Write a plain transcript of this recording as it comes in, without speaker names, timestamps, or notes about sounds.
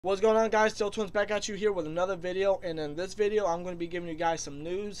What's going on, guys? Still Twins back at you here with another video, and in this video I'm going to be giving you guys some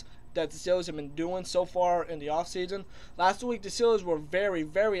news that the Steelers have been doing so far in the offseason. Last week the Steelers were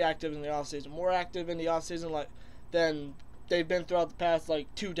very active in the offseason, more active in the offseason than they've been throughout the past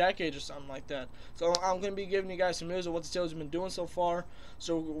 2 decades or something like that. So I'm going to be giving you guys some news of what the Steelers have been doing so far.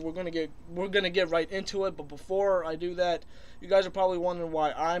 So we're going to get right into it, but before I do that, you guys are probably wondering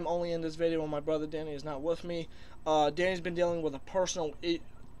why I'm only in this video when my brother Danny is not with me. Danny's been dealing with a personal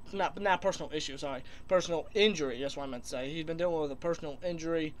personal injury. That's what I meant to say. He's been dealing with a personal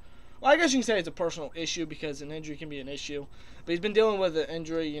injury. Well, I guess you can say it's a personal issue because an injury can be an issue. But he's been dealing with an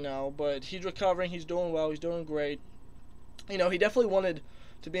injury, but he's recovering. He's doing well. He's doing great. He definitely wanted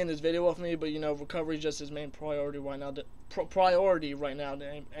to be in this video with me, but, recovery is just his main priority right now. Priority right now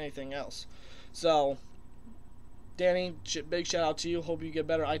than anything else. So, Danny, big shout out to you. Hope you get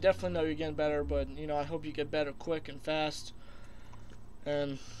better. I definitely know you're getting better, but, I hope you get better quick and fast.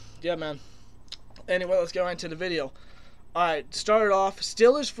 And yeah, man. Anyway, let's get right into the video. Alright, started off.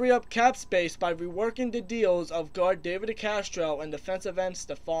 Steelers free up cap space by reworking the deals of guard David DeCastro and defensive end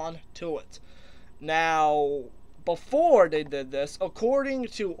Stephon Tuitt. Now, before they did this, according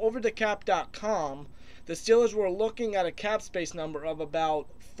to overthecap.com, the Steelers were looking at a cap space number of about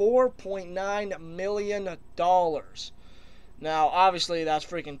 $4.9 million. Now, obviously, that's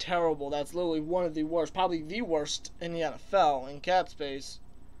freaking terrible. That's literally one of the worst, probably the worst in the NFL in cap space.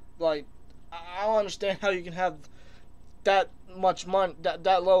 I don't understand how you can have that much money,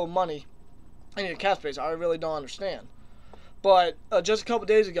 that low money in your cap space. I really don't understand. But just a couple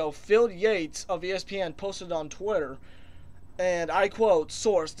days ago, Phil Yates of ESPN posted on Twitter, and I quote,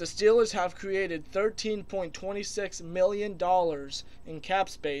 "Source: the Steelers have created $13.26 million in cap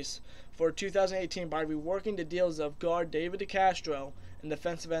space for 2018 by reworking the deals of guard David DeCastro and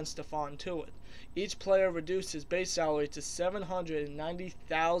defensive end Stephon Tuitt. Each player reduced his base salary to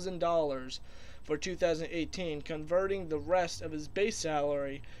 $790,000 for 2018, converting the rest of his base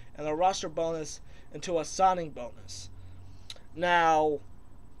salary and a roster bonus into a signing bonus." Now,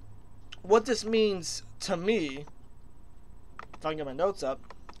 what this means to me, if I can get my notes up,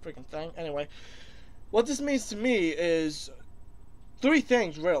 freaking thing. Anyway, what this means to me is 3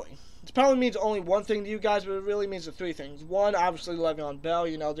 things, really. It probably means only one thing to you guys, but it really means the 3 things. One, obviously, Le'Veon Bell.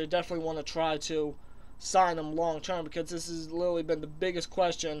 They definitely want to try to sign him long term because this has literally been the biggest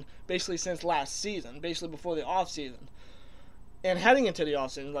question basically since last season, basically before the offseason. And heading into the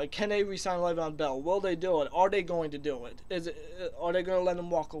offseason, can they re-sign Le'Veon Bell? Will they do it? Are they going to do it? Are they going to let him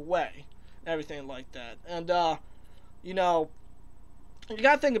walk away? Everything like that. And, you got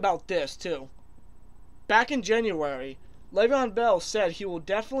to think about this, too. Back in January, Le'Veon Bell said he will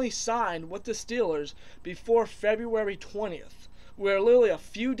definitely sign with the Steelers before February 20th. We're literally a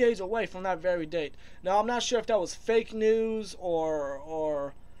few days away from that very date. Now, I'm not sure if that was fake news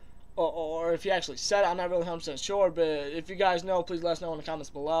or if he actually said it. I'm not really 100% sure, but if you guys know, please let us know in the comments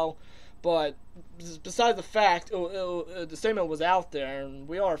below. But besides the fact, the statement was out there, and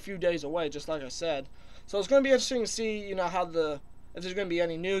we are a few days away, just like I said. So it's going to be interesting to see, if there's going to be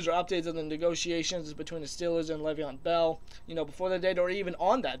any news or updates of the negotiations between the Steelers and Le'Veon Bell, before the date or even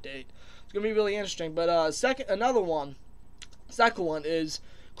on that date. It's going to be really interesting. But second one is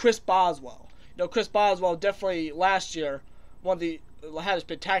Chris Boswell. Chris Boswell definitely last year had a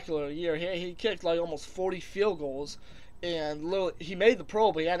spectacular year. He kicked almost 40 field goals, and he made the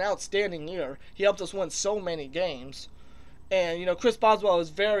Pro Bowl. He had an outstanding year. He helped us win so many games. And Chris Boswell is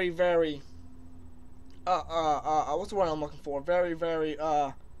very what's the word I'm looking for? Very,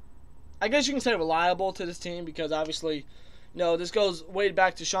 I guess you can say reliable to this team because obviously, this goes way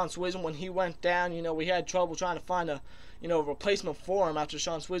back to Sean Swizzen when he went down. We had trouble trying to find a, replacement for him after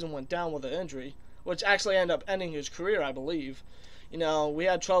Sean Swizzen went down with an injury, which actually ended up ending his career, I believe. We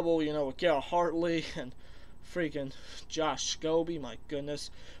had trouble, with Garrett Hartley and freaking Josh Scobie, my goodness.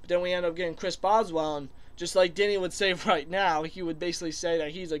 But then we ended up getting Chris Boswell, and just like Denny would say right now, he would basically say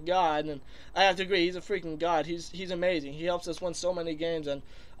that he's a god, and I have to agree, he's a freaking god. He's amazing. He helps us win so many games, and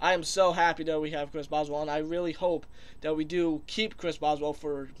I am so happy that we have Chris Boswell, and I really hope that we do keep Chris Boswell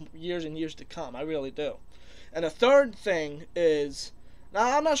for years and years to come. I really do. And the third thing is,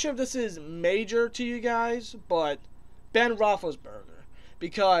 now I'm not sure if this is major to you guys, but Ben Roethlisberger,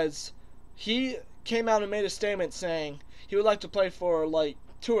 because he came out and made a statement saying he would like to play for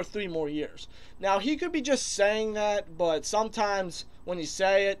 2 or 3 more years. Now, he could be just saying that, but sometimes when you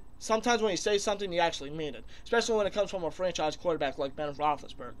say something, you actually mean it, especially when it comes from a franchise quarterback like Ben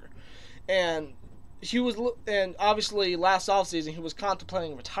Roethlisberger. And obviously last offseason he was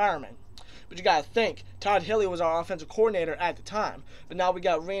contemplating retirement. But you got to think, Todd Haley was our offensive coordinator at the time. But now we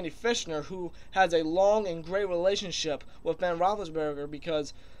got Randy Fishner, who has a long and great relationship with Ben Roethlisberger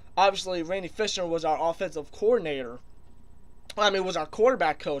because Obviously, Randy Fisher was our offensive coordinator. Was our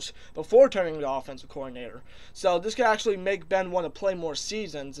quarterback coach before turning to offensive coordinator. So this could actually make Ben want to play more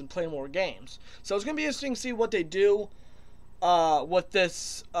seasons and play more games. So it's going to be interesting to see what they do with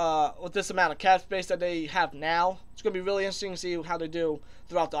this amount of cap space that they have now. It's going to be really interesting to see how they do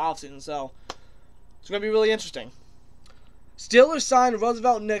throughout the offseason. So it's going to be really interesting. Steelers signed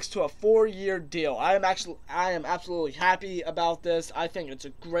Roosevelt Nix to a 4-year deal. I am absolutely happy about this. I think it's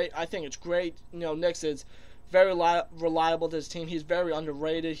great. Nix is very reliable to his team. He's very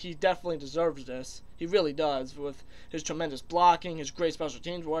underrated. He definitely deserves this. He really does, with his tremendous blocking, his great special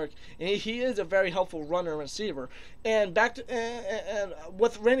teams work, and he is a very helpful runner and receiver. And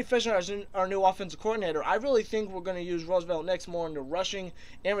with Randy Fisher as our new offensive coordinator, I really think we're going to use Roosevelt Nix more in the rushing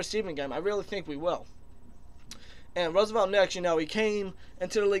and receiving game. I really think we will. And Roosevelt Nix, he came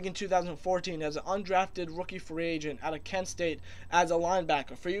into the league in 2014 as an undrafted rookie free agent out of Kent State as a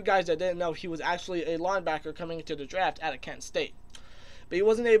linebacker. For you guys that didn't know, he was actually a linebacker coming into the draft out of Kent State. But he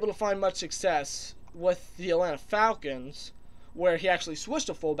wasn't able to find much success with the Atlanta Falcons, where he actually switched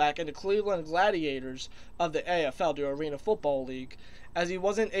to fullback, and the Cleveland Gladiators of the AFL, the Arena Football League, as he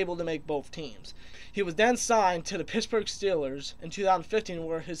wasn't able to make both teams. He was then signed to the Pittsburgh Steelers in 2015,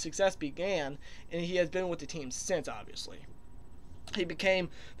 where his success began, and he has been with the team since, obviously. He became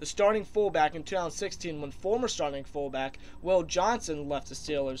the starting fullback in 2016 when former starting fullback Will Johnson left the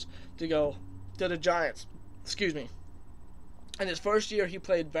Steelers to go to the Giants. In his first year, he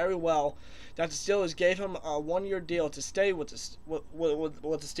played very well. That the Steelers gave him a 1-year deal to stay with the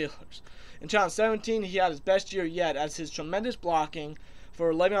Steelers. In 2017, he had his best year yet, as his tremendous blocking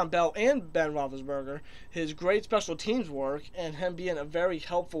for Le'Veon Bell and Ben Roethlisberger, his great special teams work, and him being a very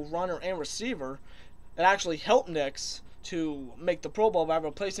helpful runner and receiver, it actually helped Nix to make the Pro Bowl by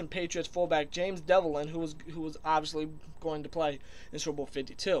replacing Patriots fullback James Devlin, who was obviously going to play in Super Bowl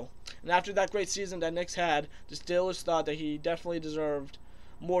 52. And after that great season that Nix had, the Steelers thought that he definitely deserved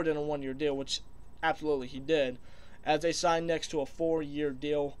more than a 1-year deal, which absolutely he did, as they signed Nix to a 4-year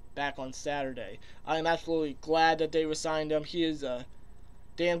deal back on Saturday. I am absolutely glad that they re-signed him. He is a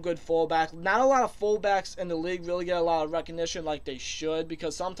damn good fullback. Not a lot of fullbacks in the league really get a lot of recognition like they should,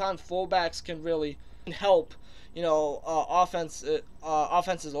 because sometimes fullbacks can really help offenses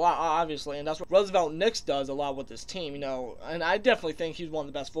a lot, obviously, and that's what Roosevelt Nix does a lot with this team, and I definitely think he's one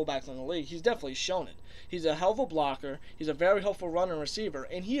of the best fullbacks in the league. He's definitely shown it. He's a helpful blocker, he's a very helpful runner and receiver,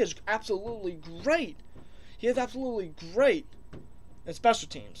 and he is absolutely great. He is absolutely great in special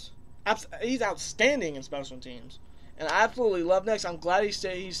teams. He's outstanding in special teams. And I absolutely love Nix. I'm glad he's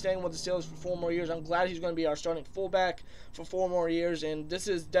staying with the Steelers for 4 more years. I'm glad he's going to be our starting fullback for 4 more years. And this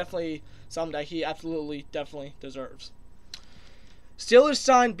is definitely something that he definitely deserves. Steelers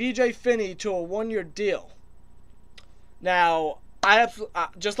signed B.J. Finney to a 1-year deal. Now,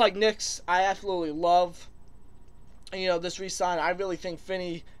 just like Nix, I absolutely love this re-sign. I really think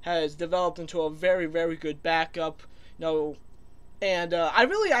Finney has developed into a very, very good backup. And I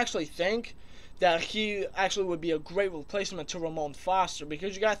really actually think that he actually would be a great replacement to Ramon Foster,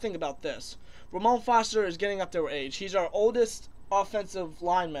 because you got to think about this. Ramon Foster is getting up there with age. He's our oldest offensive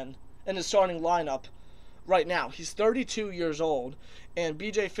lineman in the starting lineup right now. He's 32 years old, and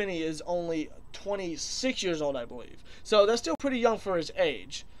B.J. Finney is only 26 years old, I believe. So that's still pretty young for his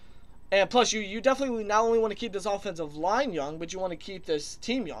age. And plus, you definitely not only want to keep this offensive line young, but you want to keep this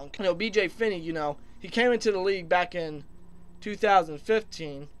team young. B.J. Finney, he came into the league back in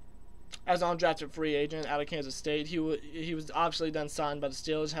 2015 as an undrafted free agent out of Kansas State. He was obviously then signed by the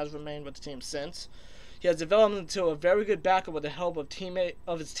Steelers, has remained with the team since. He has developed into a very good backup with the help of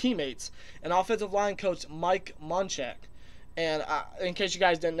his teammates and offensive line coach Mike Munchak. And in case you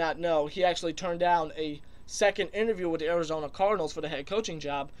guys did not know, he actually turned down a second interview with the Arizona Cardinals for the head coaching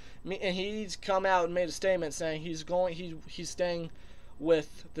job, and he's come out and made a statement saying he's staying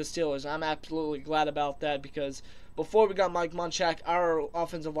with the Steelers. I'm absolutely glad about that, because before we got Mike Munchak, our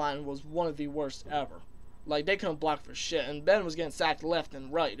offensive line was one of the worst ever. Like, they couldn't block for shit, and Ben was getting sacked left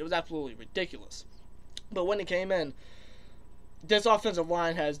and right. It was absolutely ridiculous. But when he came in, this offensive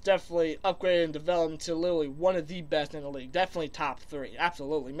line has definitely upgraded and developed into literally one of the best in the league. Definitely top 3,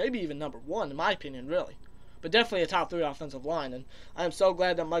 absolutely. Maybe even number 1, in my opinion, really. But definitely a top 3 offensive line, and I am so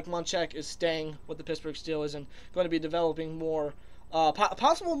glad that Mike Munchak is staying with the Pittsburgh Steelers and going to be developing more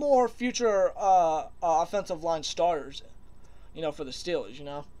possible more future offensive line starters, for the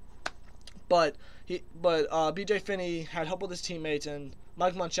Steelers, But B.J. Finney had help with his teammates and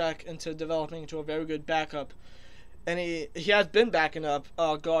Mike Munchak into developing into a very good backup. And he has been backing up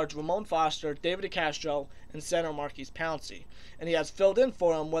guards Ramon Foster, David DeCastro, and center Marquise Pouncey. And he has filled in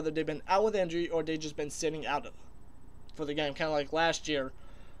for them, whether they've been out with injury or they've just been sitting out for the game, kind of like last year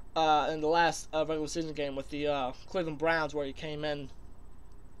in the last regular season game with the Cleveland Browns, where he came in,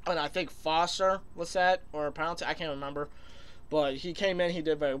 and I think Foster was that, or Pouncey, I can't remember, but he came in, he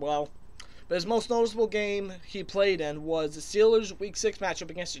did very well. But his most noticeable game he played in was the Steelers' Week 6 matchup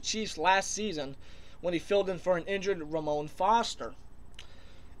against the Chiefs last season, when he filled in for an injured Ramon Foster.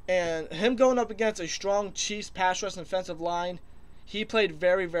 And him going up against a strong Chiefs pass rush and defensive line, he played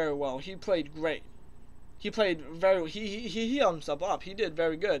very, very well. He played great. He played very. He held himself up. He did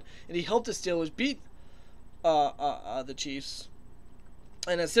very good, and he helped the Steelers beat the Chiefs.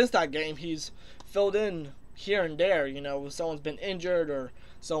 And then since that game, he's filled in here and there. You know, if someone's been injured or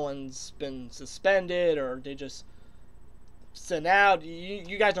someone's been suspended or they just sent out.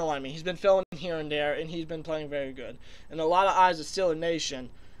 You guys know what I mean. He's been filling in here and there, and he's been playing very good. And a lot of eyes of Steeler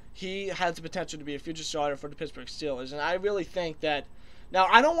Nation, he has the potential to be a future starter for the Pittsburgh Steelers. And I really think that. Now,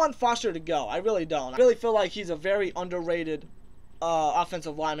 I don't want Foster to go. I really don't. I really feel like he's a very underrated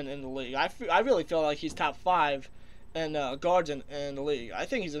offensive lineman in the league. I really feel like he's top 5 and guards in the league. I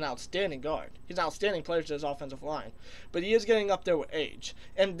think he's an outstanding guard. He's an outstanding player to his offensive line. But he is getting up there with age.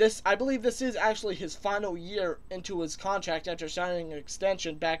 And this, I believe this is actually his final year into his contract after signing an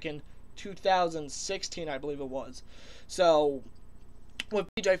extension back in 2016, I believe it was. So, with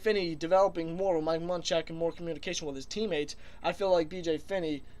B.J. Finney developing more with Mike Munchak and more communication with his teammates, I feel like B.J.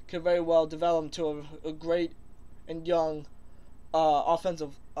 Finney could very well develop into a great and young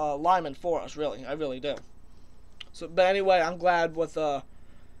offensive lineman for us, really. I really do. So, but anyway, I'm glad with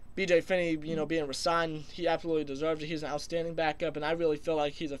B.J. Finney, being resigned. He absolutely deserves it. He's an outstanding backup, and I really feel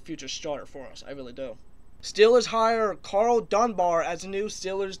like he's a future starter for us. I really do. Steelers hire Carl Dunbar as the new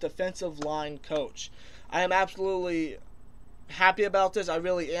Steelers defensive line coach. I am absolutely happy about this. I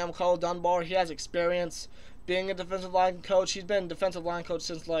really am. Carl Dunbar, he has experience being a defensive line coach. He's been defensive line coach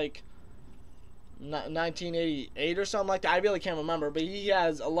since like 1988 or something like that. I really can't remember, but he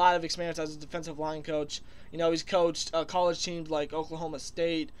has a lot of experience as a defensive line coach. He's coached college teams like Oklahoma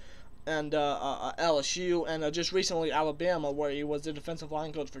State and LSU, and just recently Alabama, where he was the defensive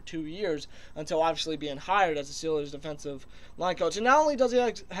line coach for 2 years until obviously being hired as the Steelers defensive line coach. And not only does he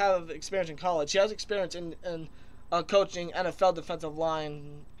have experience in college, he has experience in coaching NFL defensive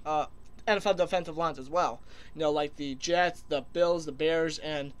lines as well. Like the Jets, the Bills, the Bears,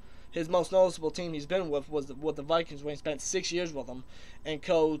 and his most noticeable team he's been with was with the Vikings, when he spent 6 years with them and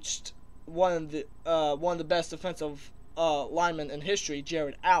coached one of the best defensive linemen in history,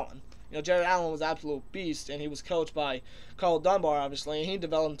 Jared Allen. Jared Allen was an absolute beast, and he was coached by Carl Dunbar, obviously, and he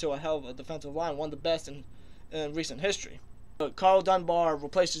developed into a hell of a defensive line, one of the best in recent history. But Carl Dunbar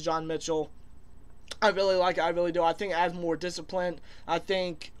replaces John Mitchell. I really like it. I really do. I think it adds more discipline. I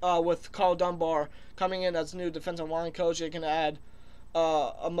think with Carl Dunbar coming in as new defensive line coach, it can add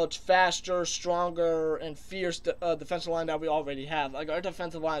a much faster, stronger, and fierce defensive line that we already have. Like, our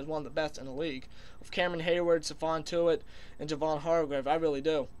defensive line is one of the best in the league. With Cameron Hayward, Stephon Tuitt, and Javon Hargrave, I really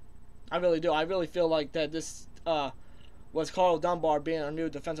do. I really do. I really feel like that this with Carl Dunbar being our new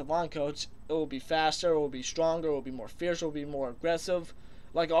defensive line coach, it will be faster, it will be stronger, it will be more fierce, it will be more aggressive,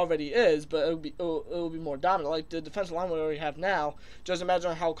 like it already is, but it will be more dominant. Like the defensive line we already have now. Just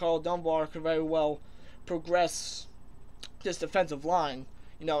imagine how Carl Dunbar could very well progress this defensive line,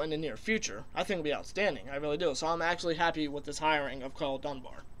 in the near future. I think it'll be outstanding. I really do. So I'm actually happy with this hiring of Carl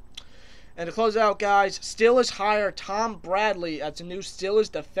Dunbar. And to close out, guys, Steelers hire Tom Bradley as the new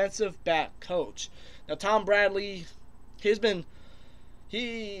Steelers defensive back coach. Now, Tom Bradley, he has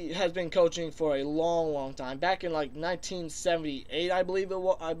been coaching for a long, long time. Back in like 1978, I believe it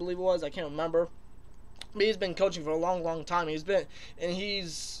was. I can't remember. But he's been coaching for a long, long time. He's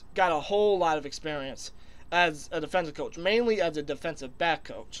got a whole lot of experience as a defensive coach, mainly as a defensive back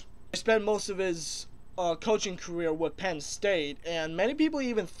coach. He spent most of his coaching career with Penn State, and many people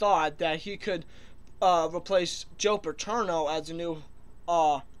even thought that he could replace Joe Paterno as the new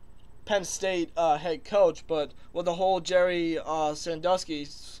Penn State head coach, but with the whole Jerry Sandusky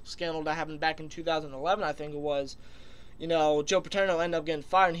scandal that happened back in 2011, I think it was, Joe Paterno ended up getting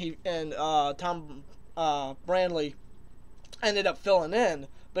fired, and Tom Bradley ended up filling in,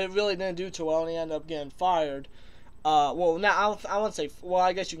 but it really didn't do too well, and he ended up getting fired. I wouldn't say. Well,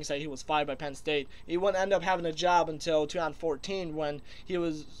 I guess you can say he was fired by Penn State. He wouldn't end up having a job until 2014 when he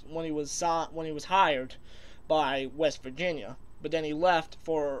was hired by West Virginia. But then he left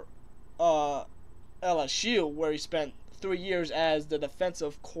for LSU, where he spent 3 years as the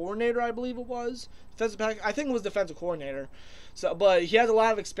defensive coordinator, I believe it was. I think it was defensive coordinator. So, but he has a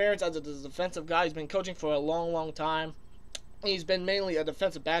lot of experience as a defensive guy. He's been coaching for a long, long time. He's been mainly a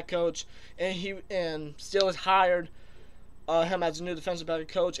defensive back coach, and still has hired him as a new defensive back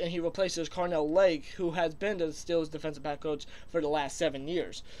coach, and he replaces Carnell Lake, who has been the Steelers defensive back coach for the last 7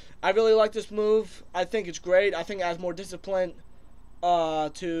 years. I really like this move. I think it's great. I think it adds more discipline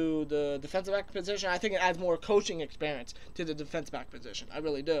to the defensive back position. I think it adds more coaching experience to the defensive back position. I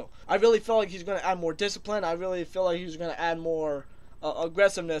really do. I really feel like he's going to add more discipline. I really feel like he's going to add more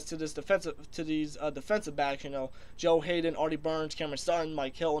aggressiveness to these defensive backs. You know, Joe Hayden, Artie Burns, Cameron Sutton,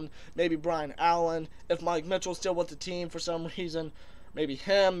 Mike Hilton, maybe Brian Allen. If Mike Mitchell's still with the team for some reason, maybe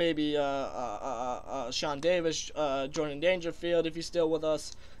him, maybe Sean Davis, Jordan Dangerfield if he's still with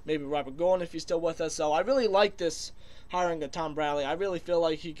us, maybe Robert Gordon if he's still with us. So I really like this hiring of Tom Bradley. I really feel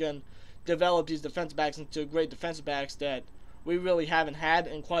like he can develop these defensive backs into great defensive backs that we really haven't had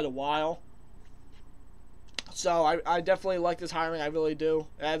in quite a while. So I definitely like this hiring. I really do.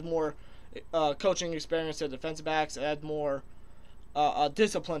 It adds more coaching experience to the defensive backs. It adds more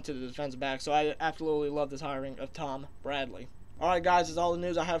discipline to the defensive backs. So I absolutely love this hiring of Tom Bradley. Alright guys, that's all the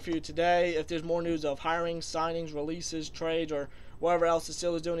news I have for you today. If there's more news of hiring, signings, releases, trades, or whatever else the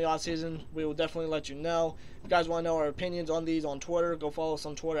Steelers do in the offseason, we will definitely let you know. If you guys want to know our opinions on these on Twitter, go follow us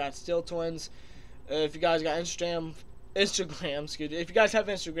on Twitter at SteelTwins. If you guys got Instagram, excuse me. If you guys have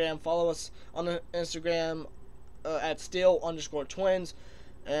Instagram, follow us on the Instagram at Steel_Twins.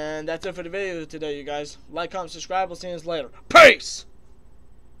 And that's it for the video today, you guys. Like, comment, subscribe. We'll see you later. Peace!